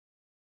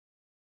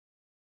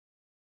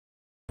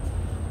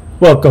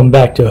Welcome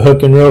back to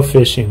Hook&Reel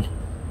Fishing.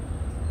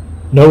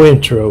 No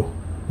intro,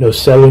 no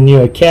selling you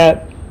a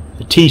cap,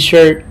 a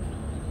t-shirt,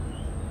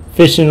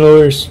 fishing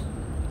lures,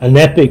 an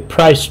epic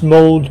priced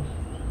mold,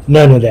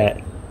 none of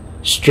that.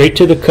 Straight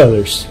to the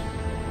colors.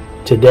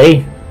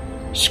 Today,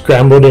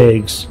 scrambled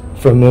eggs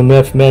from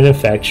MF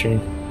Manufacturing.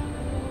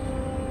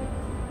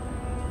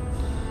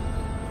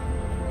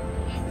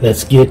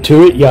 Let's get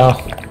to it,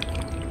 y'all.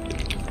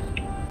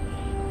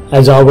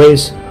 As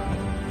always,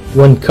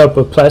 1 cup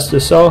of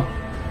plastisol.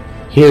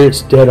 Here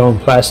it's Dead On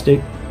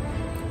Plastix,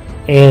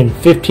 and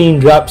 15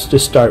 drops to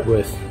start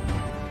with.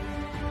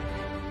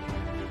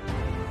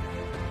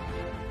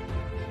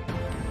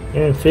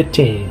 And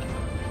 15.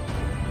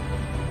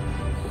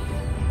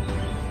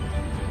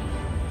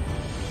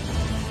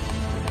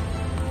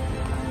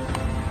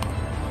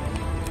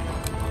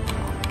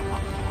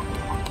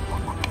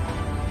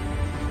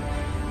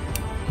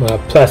 My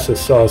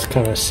plastisol is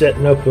kind of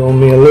setting up on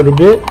me a little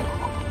bit.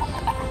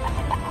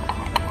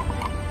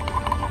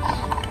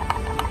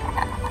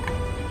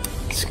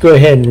 Go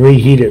ahead and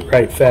reheat it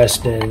right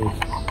fast and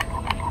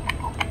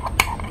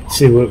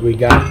see what we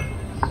got.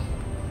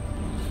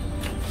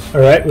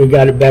 Alright, we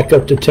got it back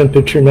up to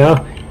temperature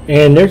now,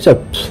 and there's a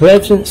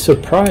pleasant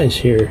surprise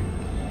here.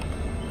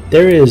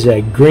 There is a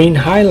green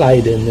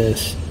highlight in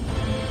this.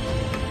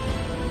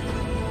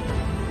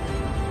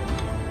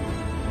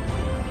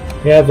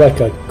 You have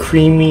like a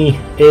creamy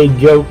egg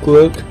yolk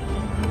look.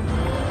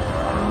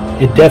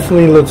 It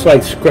definitely looks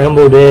like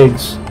scrambled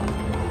eggs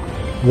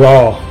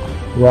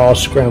raw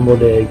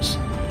scrambled eggs,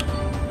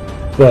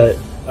 but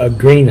a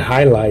green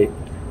highlight.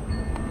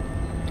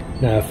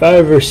 Now if I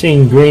ever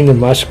seen green in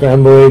my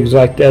scrambled eggs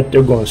like that,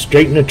 they're going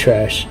straight in the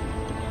trash.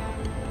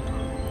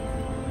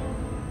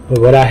 But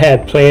what I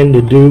had planned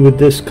to do with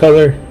this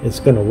color, it's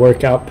going to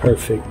work out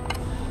perfect.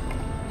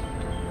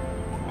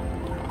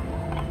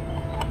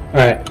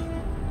 Alright,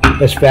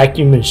 let's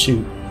vacuum and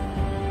shoot.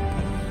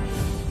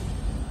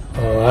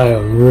 Oh, I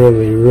am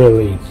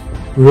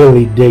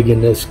really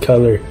digging this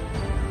color.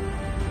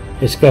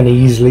 It's going to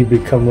easily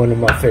become one of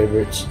my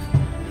favorites.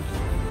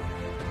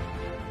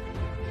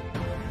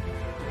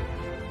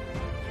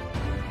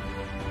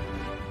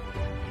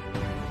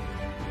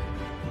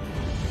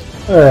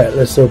 Alright,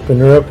 let's open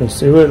her up and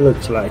see what it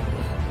looks like.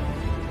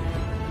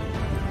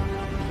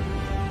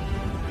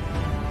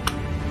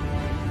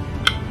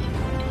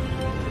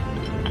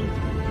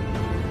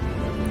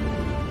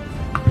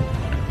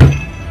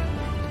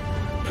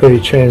 Pretty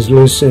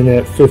translucent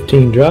at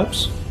 15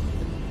 drops,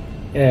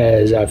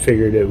 as I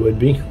figured it would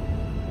be.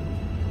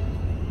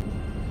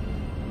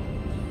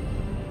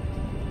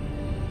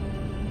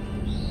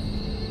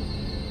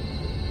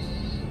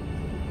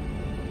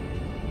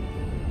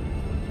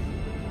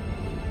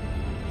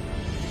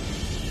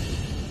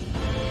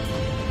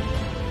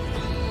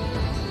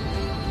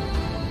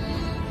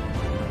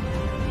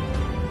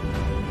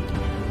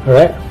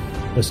 Alright,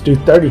 let's do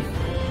 30.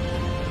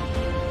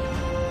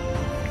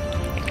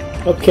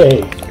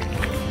 Okay.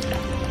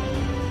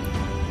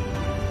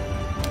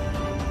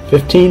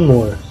 15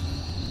 more.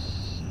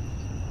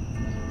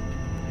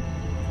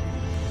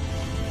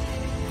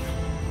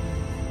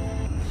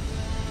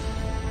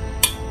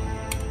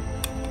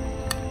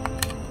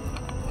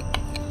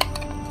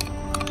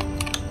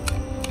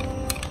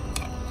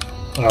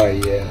 Oh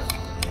yeah.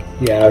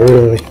 Yeah,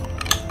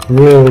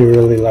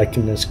 really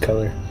liking this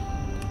color.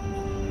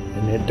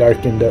 And it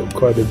darkened up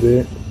quite a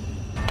bit.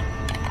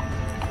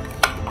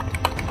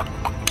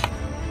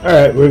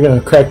 Alright, we're going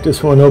to crack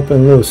this one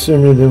open a little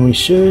sooner than we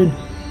should,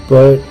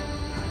 but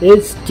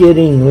it's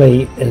getting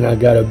late and I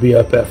got to be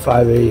up at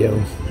 5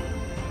 a.m.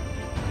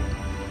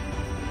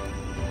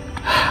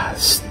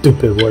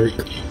 Stupid work.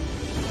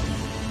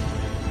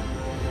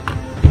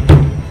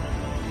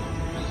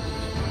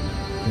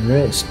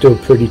 Alright, still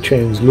pretty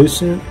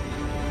translucent.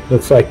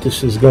 Looks like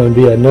this is going to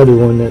be another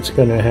one that's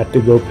going to have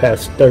to go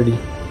past 30.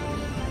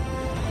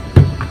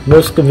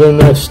 Most of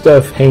that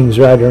stuff hangs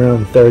right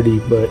around 30,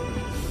 but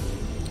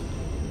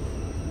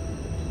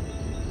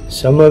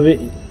some of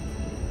it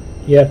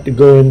you have to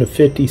go into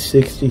 50,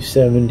 60,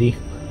 70,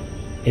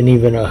 and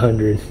even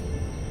 100.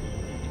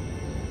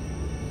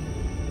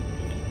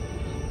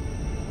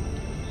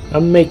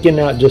 I'm making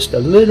out just a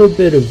little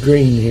bit of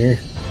green here.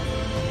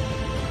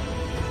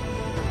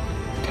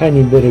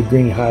 Tiny bit of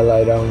green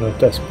highlight. I don't know if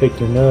that's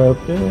picking up.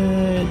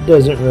 It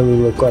doesn't really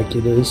look like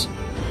it is.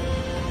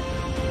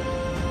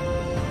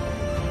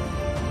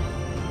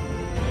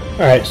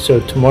 Alright, so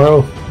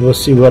tomorrow we'll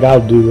see what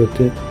I'll do with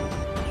it.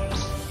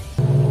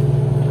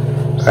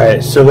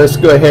 Alright, so let's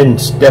go ahead and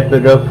step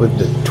it up with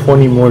the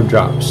 20 more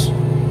drops.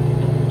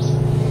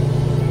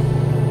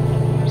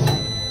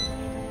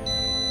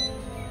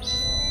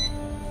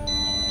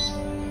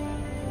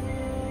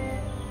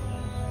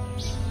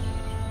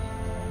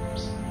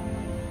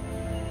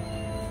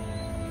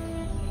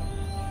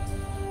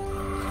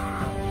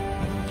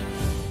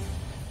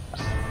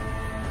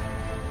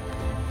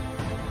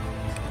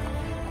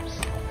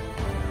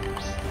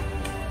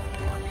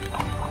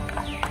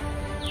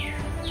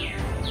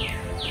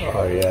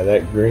 Oh yeah,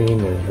 that green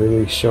is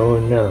really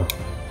showing now.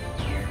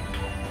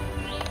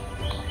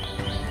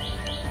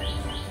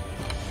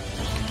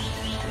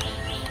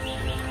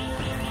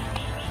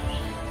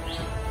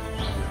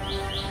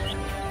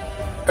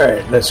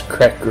 Alright, let's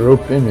crack her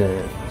open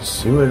and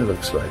see what it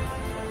looks like.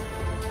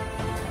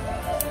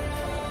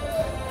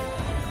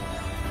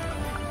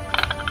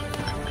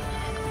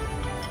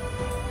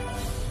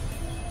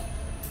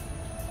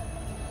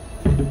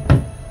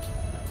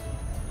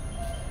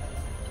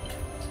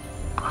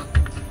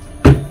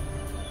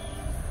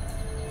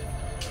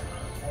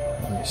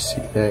 Let me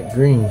see that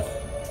green.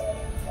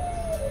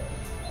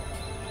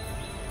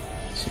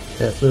 See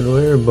that little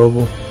air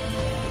bubble.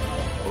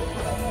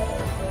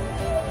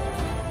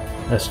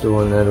 That's the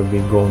one that'll be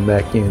going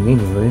back in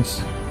anyways.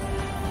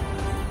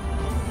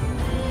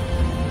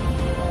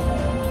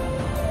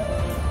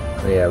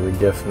 But yeah, we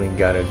definitely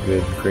got a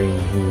good green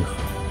hue.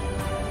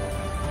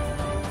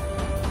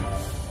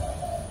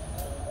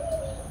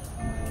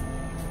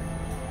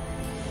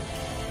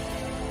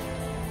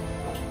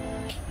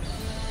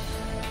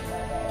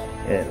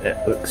 And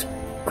that looks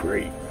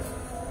great.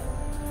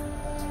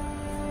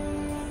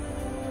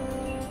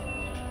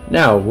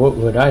 Now, what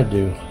would I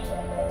do?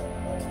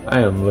 I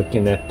am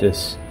looking at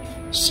this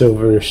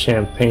silver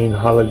champagne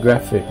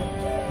holographic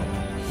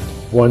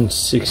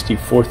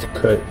 1/64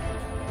 cut.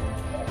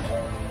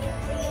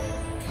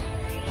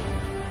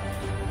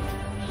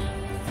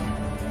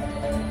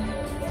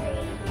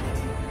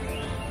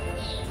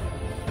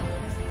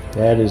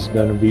 That is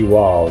gonna be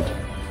wild.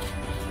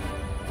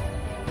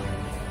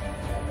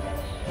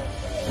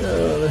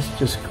 Let's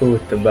just go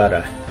with about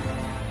a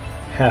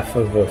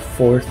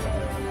 1/2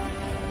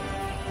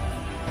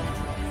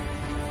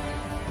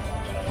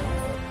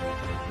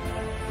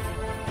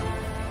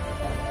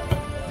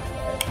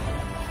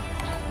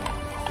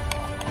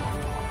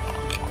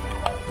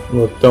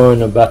 We'll throw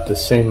in about the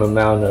same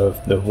amount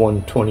of the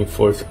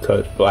 1/24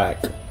 cut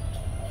black.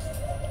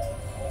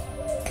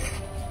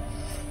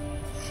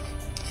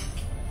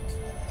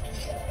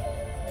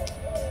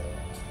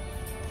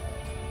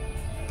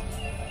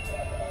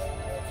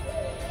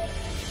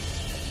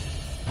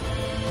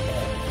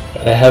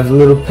 Gotta have a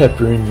little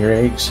pepper in your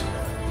eggs.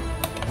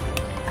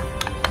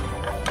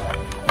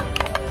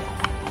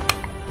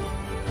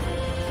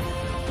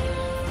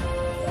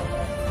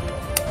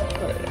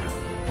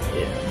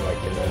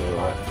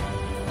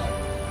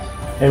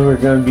 And we're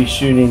going to be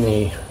shooting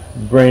a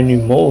brand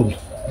new mold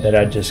that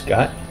I just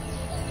got.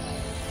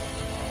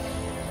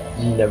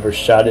 Never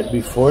shot it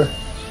before.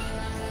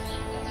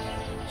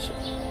 So,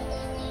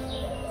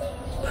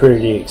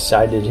 pretty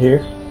excited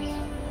here.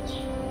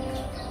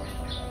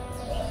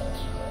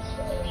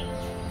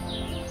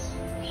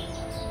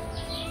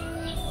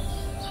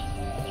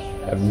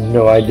 I have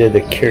no idea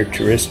the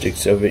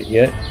characteristics of it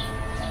yet.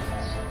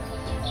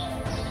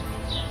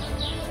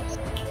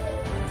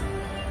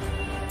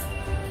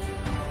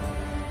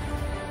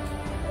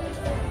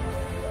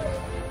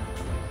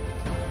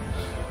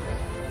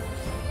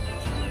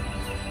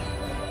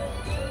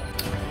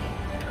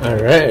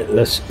 Alright,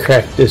 let's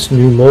crack this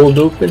new mold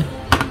open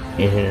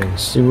and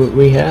see what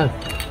we have.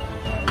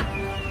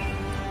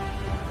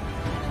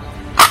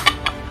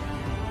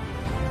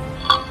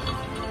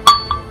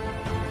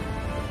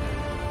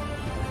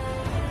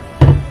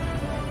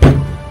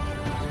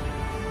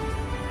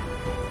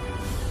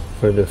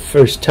 For the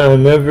first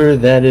time ever,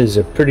 that is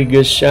a pretty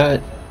good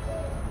shot.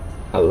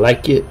 I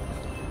like it.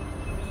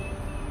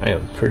 I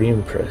am pretty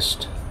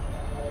impressed.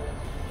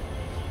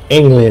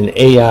 England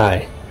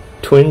AI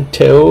Twin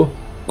Tail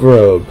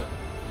Grub.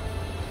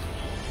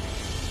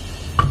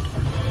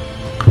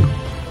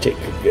 Take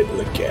a good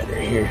look at her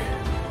here.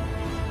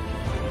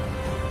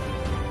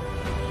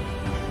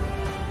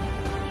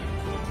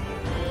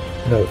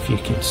 I don't know if you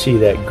can see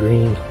that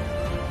green.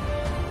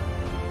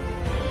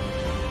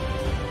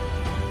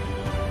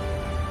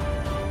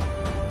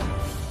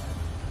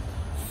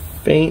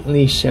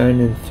 Faintly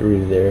shining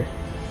through there.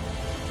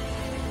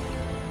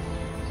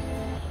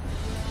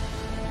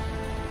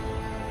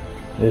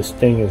 This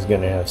thing is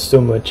going to have so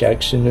much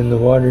action in the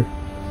water.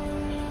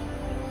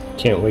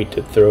 Can't wait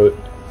to throw it.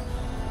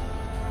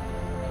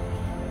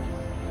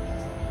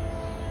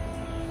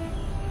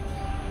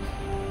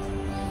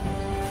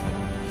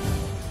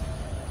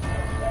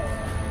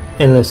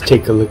 And let's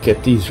take a look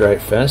at these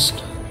right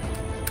fast.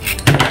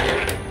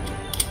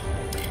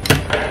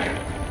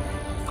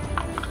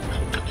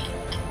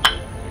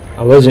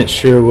 I wasn't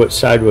sure what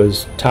side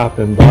was top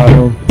and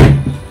bottom.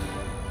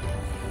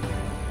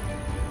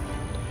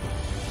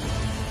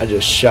 I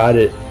just shot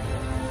it.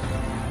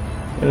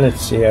 And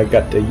let's see, I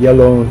got the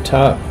yellow on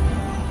top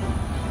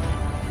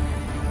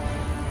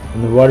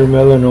and the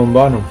watermelon on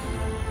bottom.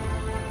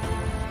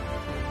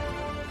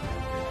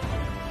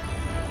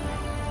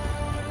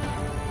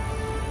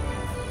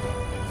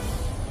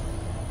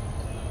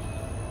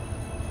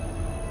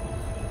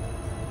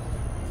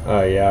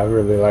 Oh yeah, I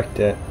really like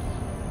that.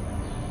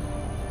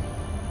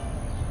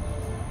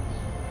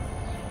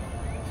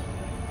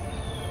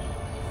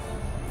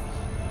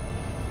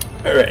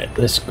 Alright,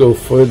 let's go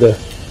for the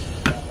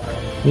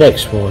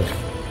next one.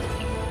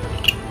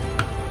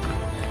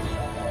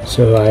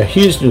 So I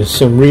used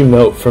some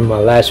remelt from my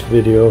last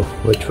video,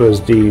 which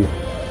was the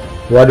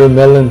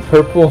watermelon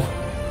purple,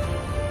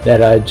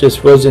 that I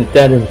just wasn't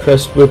that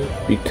impressed with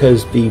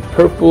because the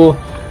purple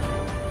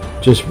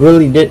just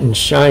really didn't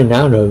shine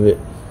out of it.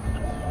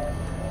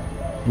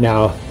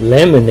 Now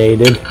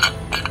laminated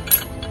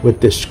with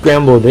the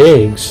scrambled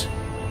eggs,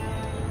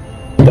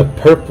 the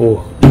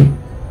purple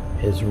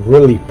has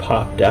really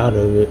popped out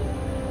of it.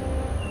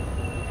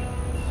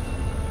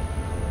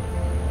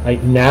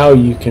 Like now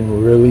you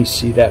can really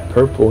see that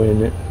purple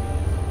in it.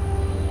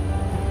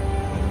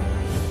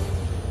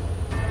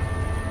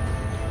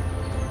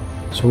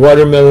 So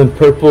watermelon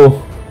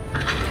purple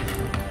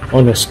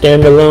on a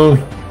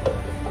standalone,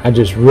 I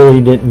just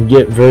really didn't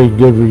get very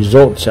good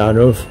results out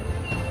of.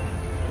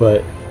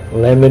 But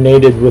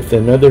laminated with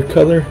another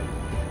color,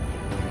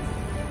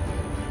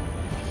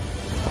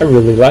 I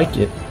really like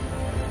it.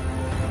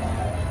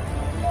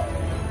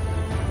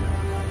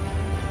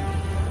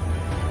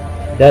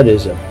 That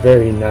is a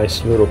very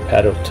nice little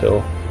paddle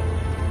tail.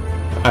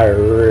 I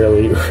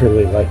really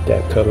like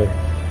that color.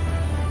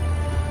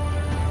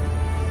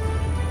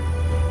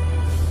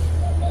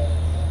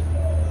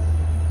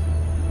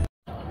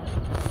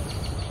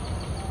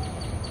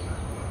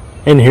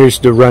 And here's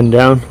the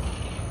rundown.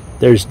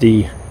 There's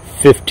the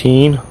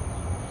 15,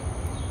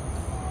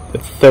 the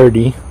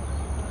 30,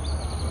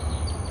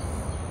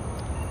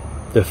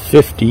 the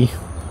 50.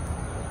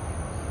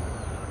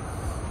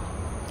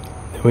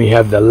 Then we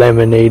have the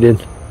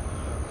laminated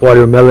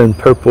watermelon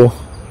purple.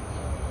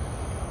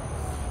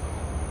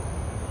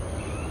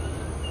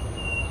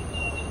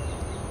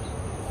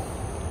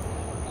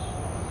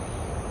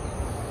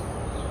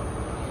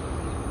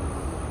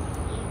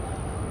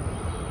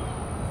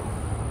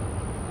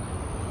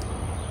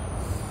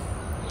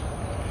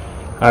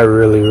 I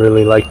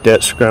really like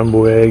that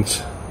scrambled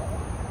eggs.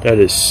 That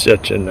is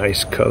such a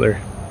nice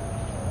color.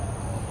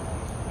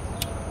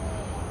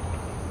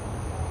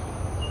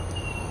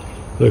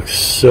 Looks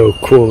so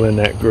cool in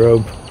that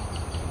grub.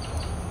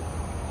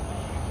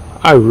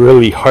 I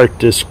really heart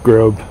this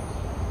grub.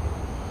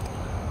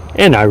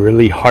 And I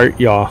really heart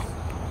y'all.